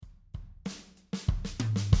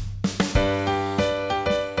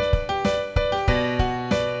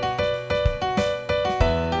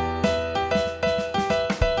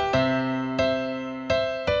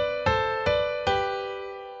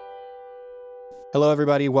Hello,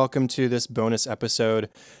 everybody. Welcome to this bonus episode.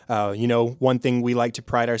 One thing we like to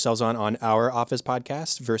pride ourselves on our Office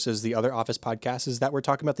podcast versus the other Office podcasts is that we're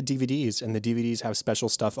talking about the DVDs, and the DVDs have special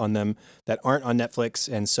stuff on them that aren't on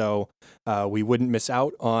Netflix. And so we wouldn't miss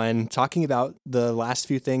out on talking about the last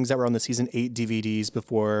few things that were on the season 8 DVDs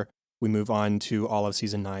before we move on to all of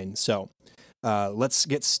season 9. So let's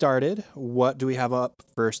get started. What do we have up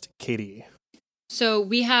first, Katie? So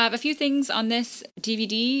we have a few things on this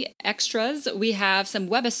DVD extras. We have some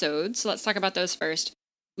webisodes, so let's talk about those first.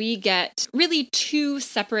 We get really two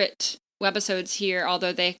separate webisodes here,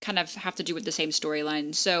 although they kind of have to do with the same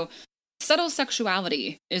storyline. So Subtle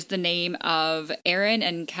Sexuality is the name of Aaron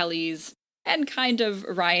and Kelly's, and kind of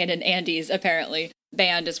Ryan and Andy's, apparently,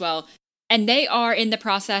 band as well. And they are in the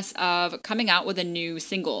process of coming out with a new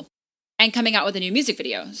single and coming out with a new music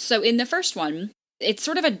video. So in the first one, it's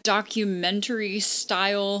sort of a documentary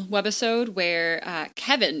style webisode where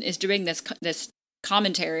Kevin is doing this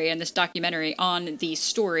commentary and this documentary on the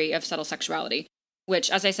story of Subtle Sexuality,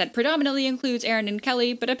 which, as I said, predominantly includes Aaron and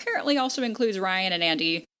Kelly, but apparently also includes Ryan and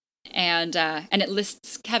Andy. And it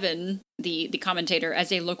lists Kevin, the commentator,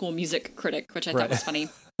 as a local music critic, which I thought was funny.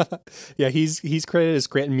 Yeah, he's credited as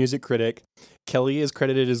Scranton music critic. Kelly is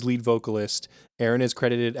credited as lead vocalist. Aaron is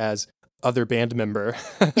credited as other band member.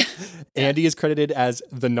 Andy is credited as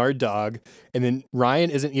the Nard Dog. And then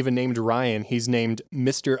Ryan isn't even named Ryan. He's named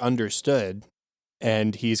Mr. Understood.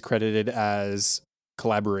 And he's credited as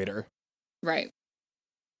collaborator. Right.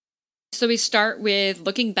 So we start with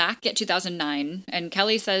looking back at 2009. And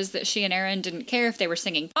Kelly says that she and Aaron didn't care if they were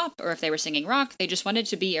singing pop or if they were singing rock. They just wanted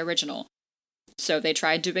to be original. So they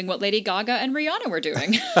tried doing what Lady Gaga and Rihanna were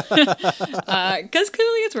doing. Because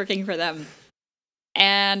clearly it's working for them.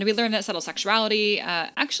 And we learned that Subtle Sexuality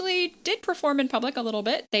actually did perform in public a little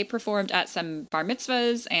bit. They performed at some bar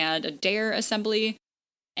mitzvahs and a DARE assembly,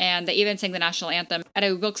 and they even sang the national anthem at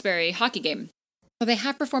a Wilkes-Barre hockey game. So they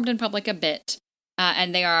have performed in public a bit,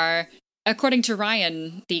 and they are, according to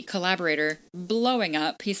Ryan, the collaborator, blowing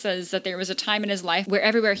up. He says that there was a time in his life where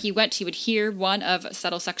everywhere he went, he would hear one of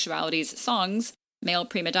Subtle Sexuality's songs, Male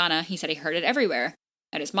Prima Donna. He said he heard it everywhere.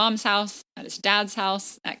 At his mom's house, at his dad's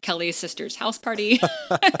house, at Kelly's sister's house party.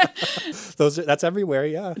 That's everywhere,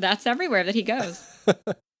 yeah. That's everywhere that he goes.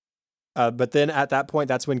 But then at that point,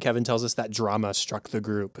 that's when Kevin tells us that drama struck the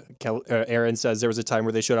group. Aaron says there was a time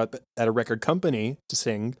where they showed up at a record company to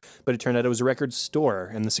sing, but it turned out it was a record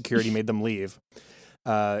store, and the security made them leave.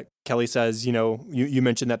 Kelly says, you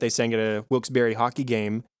mentioned that they sang at a Wilkes-Barre hockey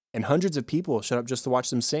game, and hundreds of people showed up just to watch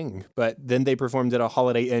them sing. But then they performed at a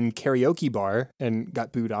Holiday Inn karaoke bar and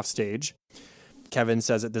got booed off stage. Kevin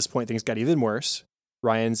says at this point things got even worse.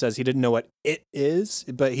 Ryan says he didn't know what it is,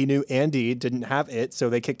 but he knew Andy didn't have it, so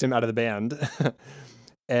they kicked him out of the band.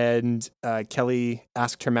 And Kelly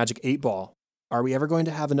asked her Magic 8 Ball, are we ever going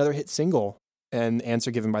to have another hit single? And the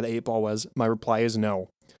answer given by the 8 Ball was, my reply is no.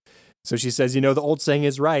 So she says, the old saying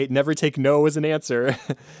is right, never take no as an answer.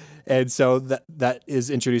 And so that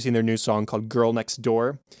is introducing their new song called Girl Next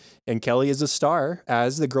Door. And Kelly is a star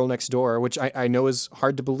as the Girl Next Door, which I know is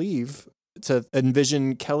hard to believe, to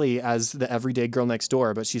envision Kelly as the everyday girl next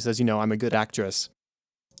door. But she says, I'm a good actress.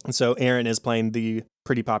 And so Aaron is playing the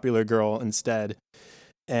pretty popular girl instead.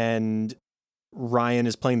 And Ryan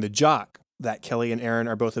is playing the jock that Kelly and Aaron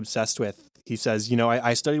are both obsessed with. He says,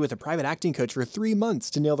 I studied with a private acting coach for 3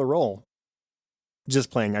 months to nail the role.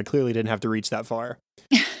 Just playing. I clearly didn't have to reach that far.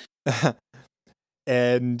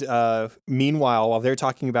 And meanwhile, while they're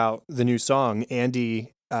talking about the new song,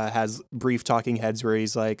 Andy has brief talking heads where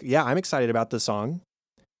he's like, yeah, I'm excited about the song.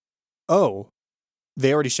 Oh,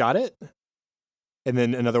 they already shot it? And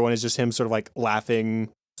then another one is just him sort of like laughing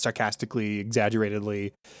sarcastically,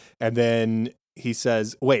 exaggeratedly. And then he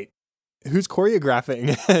says, wait, who's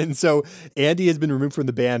choreographing? And so Andy has been removed from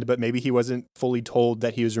the band, but maybe he wasn't fully told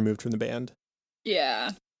that he was removed from the band.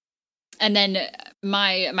 Yeah. And then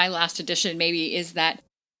my last addition maybe is that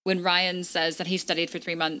when Ryan says that he studied for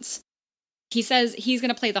 3 months, he says he's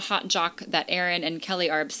going to play the hot jock that Aaron and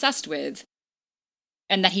Kelly are obsessed with,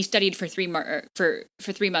 and that he studied for 3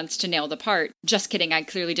 months to nail the part. Just kidding, I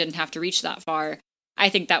clearly didn't have to reach that far. I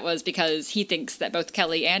think that was because he thinks that both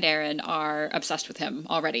Kelly and Aaron are obsessed with him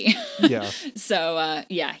already. Yeah. So,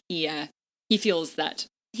 he feels that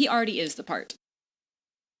he already is the part.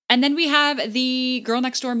 And then we have the Girl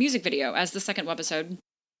Next Door music video as the second webisode.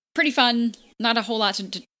 Pretty fun. Not a whole lot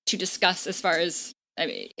to discuss as far as,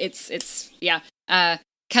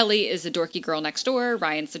 Kelly is a dorky girl next door.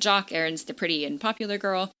 Ryan's the jock. Aaron's the pretty and popular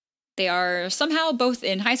girl. They are somehow both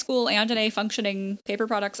in high school and in a functioning paper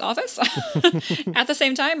products office. At the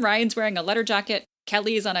same time, Ryan's wearing a letter jacket.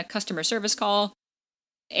 Kelly's on a customer service call.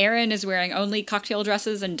 Erin is wearing only cocktail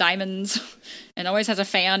dresses and diamonds and always has a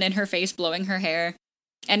fan in her face blowing her hair.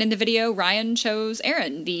 And in the video, Ryan chose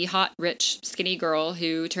Erin, the hot, rich, skinny girl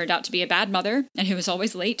who turned out to be a bad mother and who was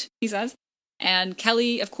always late, he says. And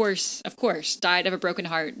Kelly, of course, died of a broken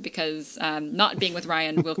heart because not being with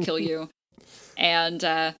Ryan will kill you. And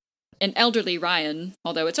an elderly Ryan,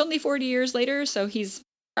 although it's only 40 years later, so he's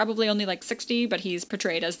probably only like 60, but he's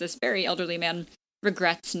portrayed as this very elderly man,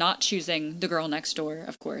 regrets not choosing the girl next door,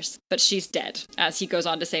 of course. But she's dead, as he goes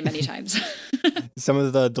on to say many times. Some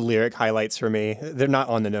of the lyric highlights for me, they're not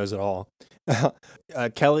on the nose at all.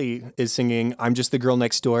 Kelly is singing, "I'm just the girl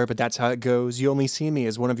next door, but that's how it goes. You only see me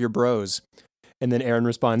as one of your bros." And then Erin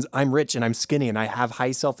responds, "I'm rich and I'm skinny and I have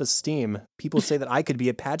high self-esteem. People say that I could be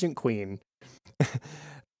a pageant queen."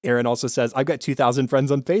 Erin also says, "I've got 2,000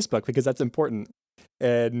 friends on Facebook because that's important."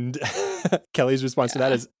 And Kelly's response to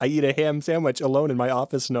that is, "I eat a ham sandwich alone in my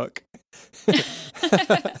office nook."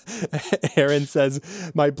 Erin says,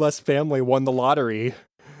 "My blessed family won the lottery."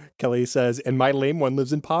 Kelly says, "And my lame one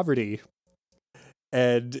lives in poverty."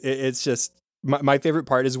 And it's just, my favorite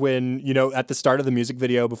part is when, you know, at the start of the music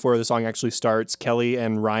video, before the song actually starts, Kelly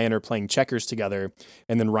and Ryan are playing checkers together.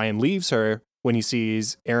 And then Ryan leaves her when he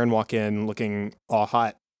sees Erin walk in looking all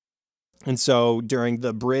hot. And so during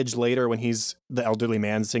the bridge later, when he's the elderly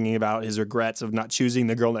man singing about his regrets of not choosing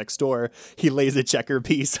the girl next door, he lays a checker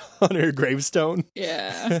piece on her gravestone.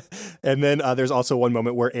 Yeah. And then there's also one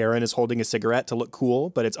moment where Erin is holding a cigarette to look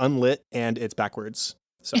cool, but it's unlit and it's backwards.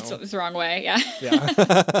 So It's the wrong way, yeah.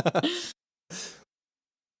 Yeah.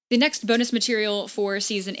 The next bonus material for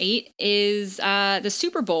season 8 is the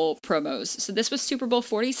Super Bowl promos. So this was Super Bowl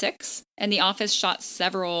 46, and The Office shot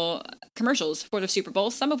several commercials for the Super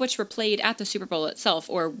Bowl, some of which were played at the Super Bowl itself,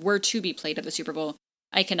 or were to be played at the Super Bowl.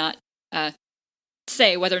 I cannot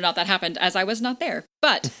say whether or not that happened, as I was not there.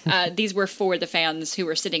 But these were for the fans who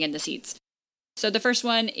were sitting in the seats. So the first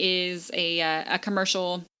one is a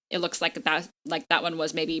commercial. It looks like that one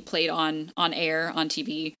was maybe played on air, on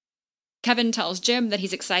TV. Kevin tells Jim that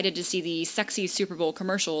he's excited to see the sexy Super Bowl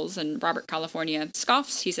commercials, and Robert California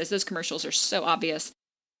scoffs. He says those commercials are so obvious.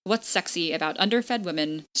 What's sexy about underfed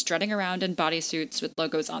women strutting around in bodysuits with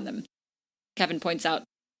logos on them? Kevin points out,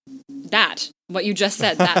 what you just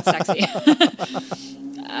said, that's sexy.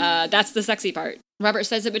 That's the sexy part. Robert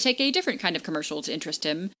says it would take a different kind of commercial to interest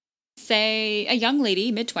him. Say, a young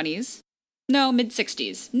lady, mid-20s. No,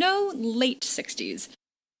 mid-60s. No, late 60s.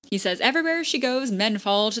 He says everywhere she goes, men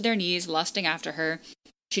fall to their knees, lusting after her.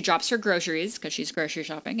 She drops her groceries, because she's grocery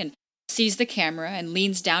shopping, and sees the camera and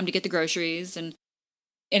leans down to get the groceries and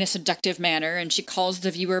in a seductive manner, and she calls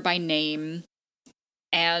the viewer by name.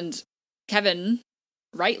 And Kevin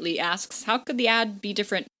rightly asks, how could the ad be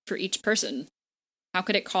different for each person? How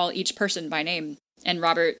could it call each person by name? And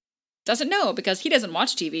Robert doesn't know, because he doesn't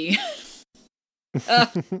watch TV.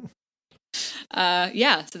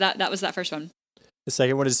 Yeah, so that was that first one. The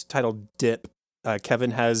second one is titled Dip.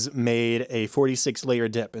 Kevin has made a 46-layer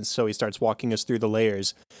dip, and so he starts walking us through the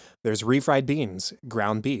layers. There's refried beans,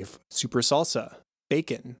 ground beef, super salsa,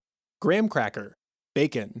 bacon, graham cracker,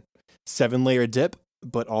 bacon, 7-layer dip,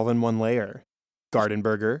 but all in one layer, garden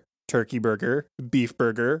burger, turkey burger, beef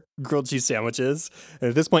burger, grilled cheese sandwiches. And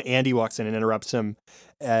at this point, Andy walks in and interrupts him.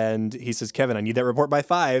 And he says, "Kevin, I need that report by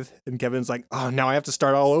 5." And Kevin's like, "Oh, now I have to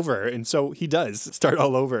start all over." And so he does start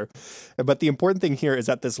all over. But the important thing here is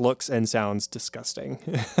that this looks and sounds disgusting.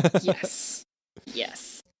 Yes.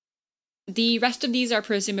 Yes. The rest of these are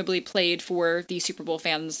presumably played for the Super Bowl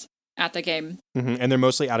fans at the game. Mm-hmm. And they're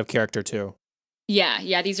mostly out of character, too.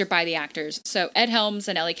 Yeah, these are by the actors. So Ed Helms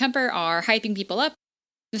and Ellie Kemper are hyping people up.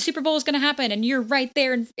 The Super Bowl is going to happen, and you're right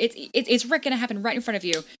there, and it's going to happen right in front of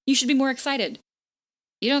you. You should be more excited.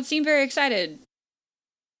 You don't seem very excited.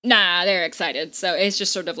 Nah, they're excited. So it's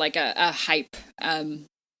just sort of like a hype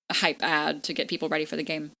ad to get people ready for the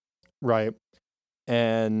game. Right.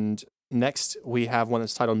 And next, we have one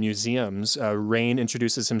that's titled Museums. Rain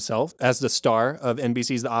introduces himself as the star of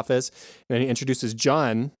NBC's The Office, and he introduces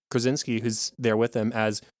John Krasinski, who's there with him,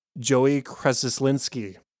 as Joey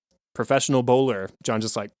Krasislinski, professional bowler. John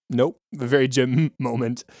just like, nope, a very Jim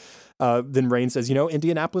moment. Then Rain says,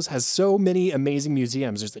 Indianapolis has so many amazing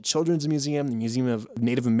museums. There's the Children's Museum, the Museum of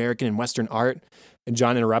Native American and Western Art. And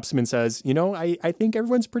John interrupts him and says, I think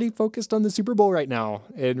everyone's pretty focused on the Super Bowl right now.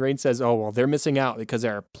 And Rain says, oh, well, they're missing out because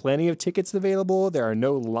there are plenty of tickets available. There are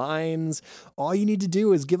no lines. All you need to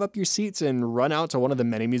do is give up your seats and run out to one of the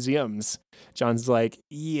many museums. John's like,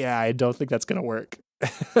 yeah, I don't think that's going to work.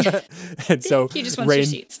 And so he just wants your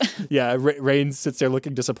seats. Yeah, Rain sits there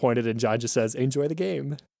looking disappointed, and John just says, enjoy the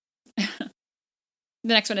game.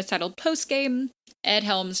 The next one is titled Post Game. Ed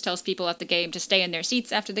Helms tells people at the game to stay in their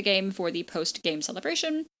seats after the game for the post-game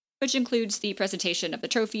celebration, which includes the presentation of the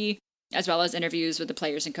trophy, as well as interviews with the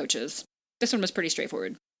players and coaches. This one was pretty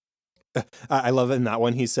straightforward. I love it in that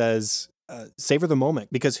one. He says, savor the moment,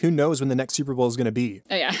 because who knows when the next Super Bowl is going to be.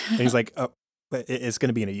 Oh, yeah. And he's like, oh, but it's going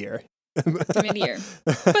to be in a year. It's going to be in a year.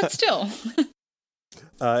 But still.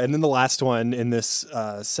 And then the last one in this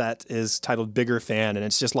set is titled Bigger Fan, and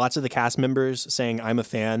it's just lots of the cast members saying, I'm a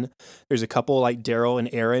fan. There's a couple like Daryl and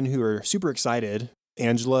Aaron who are super excited.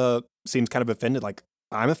 Angela seems kind of offended, like,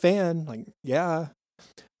 I'm a fan. Like, yeah.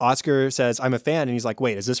 Oscar says, I'm a fan. And he's like,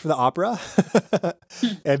 wait, is this for the opera?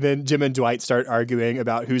 And then Jim and Dwight start arguing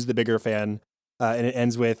about who's the bigger fan. And it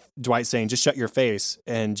ends with Dwight saying, just shut your face.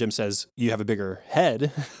 And Jim says, you have a bigger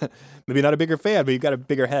head. Maybe not a bigger fan, but you've got a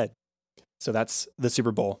bigger head. So that's the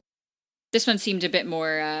Super Bowl. This one seemed a bit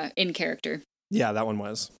more in character. Yeah, that one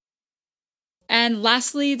was. And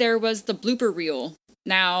lastly, there was the blooper reel.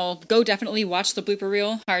 Now, go definitely watch the blooper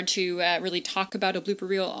reel. Hard to really talk about a blooper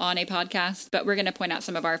reel on a podcast, but we're going to point out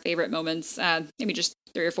some of our favorite moments, maybe just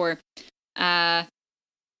 3 or 4.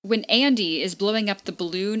 When Andy is blowing up the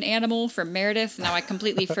balloon animal for Meredith, now I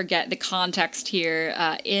completely forget the context here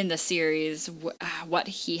in the series, what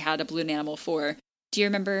he had a balloon animal for. Do you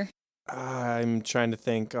remember? I'm trying to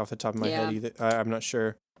think off the top of my head. Either. I'm not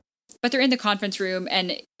sure. But they're in the conference room,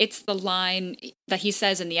 and it's the line that he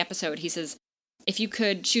says in the episode. He says, if you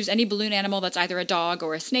could choose any balloon animal that's either a dog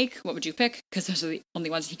or a snake, what would you pick? Because those are the only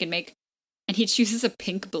ones he can make. And he chooses a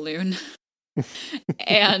pink balloon.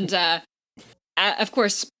 And, of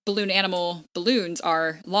course, balloons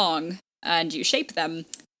are long, and you shape them.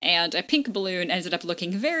 And a pink balloon ended up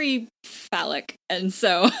looking very phallic. And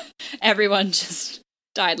so everyone just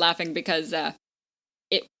died laughing because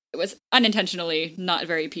it was unintentionally not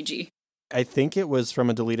very PG. I think it was from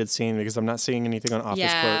a deleted scene because I'm not seeing anything on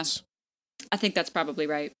office quotes. I think that's probably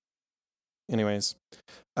right. Anyways,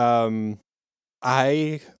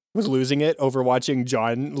 I was losing it over watching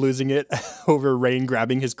John losing it over Rain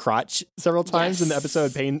grabbing his crotch several times in the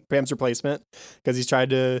episode Pam's Replacement, because he's tried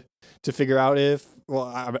to figure out if, well,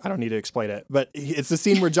 I don't need to explain it, but it's the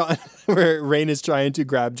scene where Rain is trying to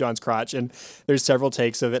grab John's crotch, and there's several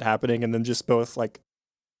takes of it happening, and then just both like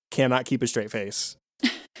cannot keep a straight face.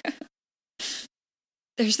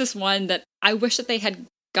 There's this one that I wish that they had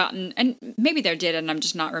gotten, and maybe they did, and I'm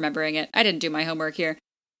just not remembering it. I didn't do my homework here.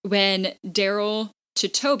 When Daryl to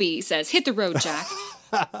Toby says, hit the road, Jack.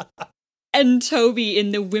 And Toby,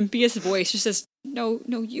 in the wimpiest voice, just says, no,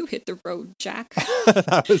 you hit the road, Jack.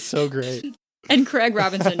 That was so great. And Craig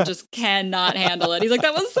Robinson just cannot handle it. He's like,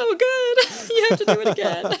 that was so good. You have to do it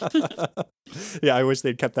again. Yeah, I wish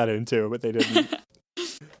they'd kept that in too, but they didn't.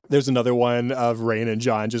 There's another one of Rain and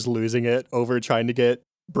John just losing it over trying to get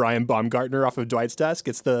Brian Baumgartner off of Dwight's desk.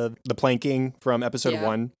 It's the planking from episode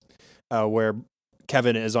 1 where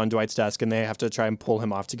Kevin is on Dwight's desk and they have to try and pull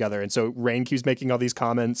him off together. And so Rain keeps making all these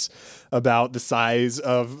comments about the size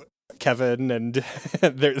of Kevin, and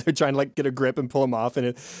they're trying to like get a grip and pull him off.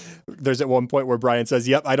 And there's at one point where Brian says,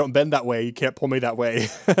 yep, I don't bend that way. You can't pull me that way.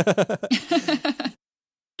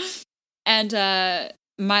 And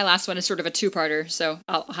my last one is sort of a 2-parter, so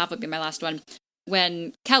I'll have it be my last one.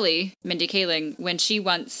 When Kelly, Mindy Kaling, when she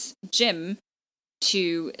wants Jim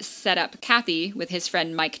to set up Kathy with his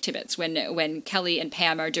friend Mike Tibbetts, when Kelly and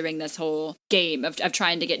Pam are doing this whole game of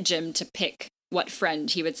trying to get Jim to pick what friend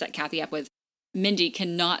he would set Kathy up with, Mindy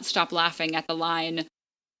cannot stop laughing at the line,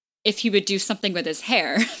 if he would do something with his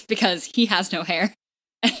hair, because he has no hair.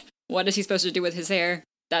 What is he supposed to do with his hair?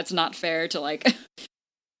 That's not fair to like...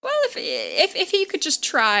 Well, if he could just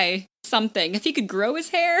try something, if he could grow his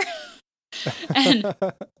hair... And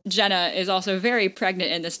Jenna is also very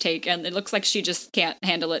pregnant in this take, and it looks like she just can't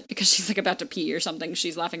handle it because she's like about to pee or something.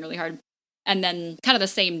 She's laughing really hard. And then kind of the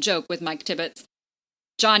same joke with Mike Tibbetts.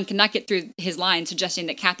 John cannot get through his line suggesting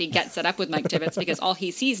that Kathy gets set up with Mike Tibbetts because all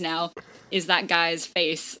he sees now is that guy's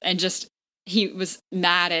face, and just he was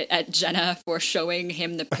mad at Jenna for showing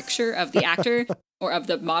him the picture of the actor or of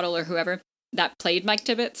the model or whoever that played Mike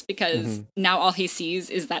Tibbetts, because now all he sees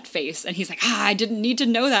is that face, and he's like, I didn't need to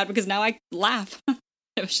know that because now I laugh. It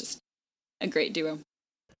was just a great duo.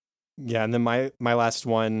 Yeah, and then my last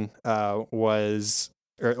one was,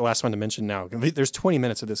 or last one to mention now. There's 20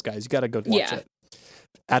 minutes of this, guys. You got to go watch it.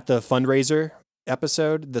 At the fundraiser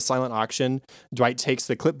episode, the silent auction, Dwight takes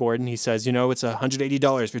the clipboard and he says, it's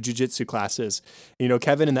 $180 for jiu-jitsu classes.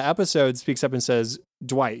 Kevin in the episode speaks up and says,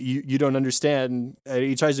 Dwight, you don't understand.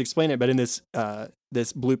 He tries to explain it, but in this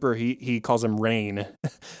this blooper, he calls him Rain,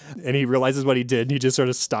 and he realizes what he did, and he just sort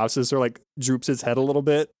of stops and sort of like droops his head a little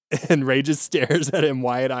bit, and Ray just stares at him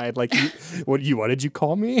wide-eyed, like, what did you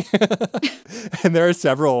call me? And there are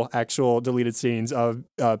several actual deleted scenes of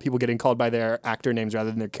people getting called by their actor names rather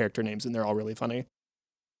than their character names, and they're all really funny.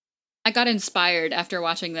 I got inspired after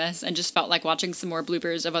watching this and just felt like watching some more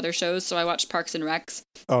bloopers of other shows. So I watched Parks and Recs.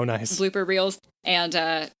 Oh, nice. Blooper reels.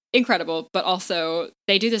 And incredible. But also,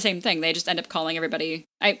 they do the same thing. They just end up calling everybody.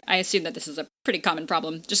 I assume that this is a pretty common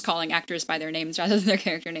problem. Just calling actors by their names rather than their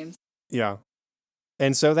character names. Yeah.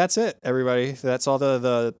 And so that's it, everybody. That's all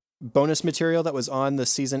the bonus material that was on the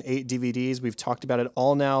Season 8 DVDs. We've talked about it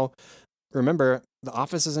all now. Remember, The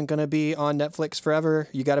Office isn't going to be on Netflix forever.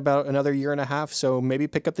 You got about another year and a half, so maybe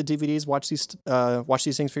pick up the DVDs, watch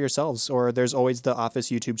these things for yourselves. Or there's always the Office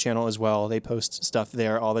YouTube channel as well. They post stuff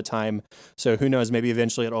there all the time. So who knows, maybe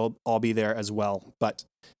eventually it'll all be there as well. But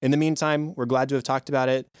in the meantime, we're glad to have talked about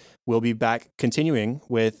it. We'll be back continuing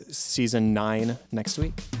with Season 9 next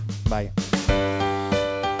week. Bye.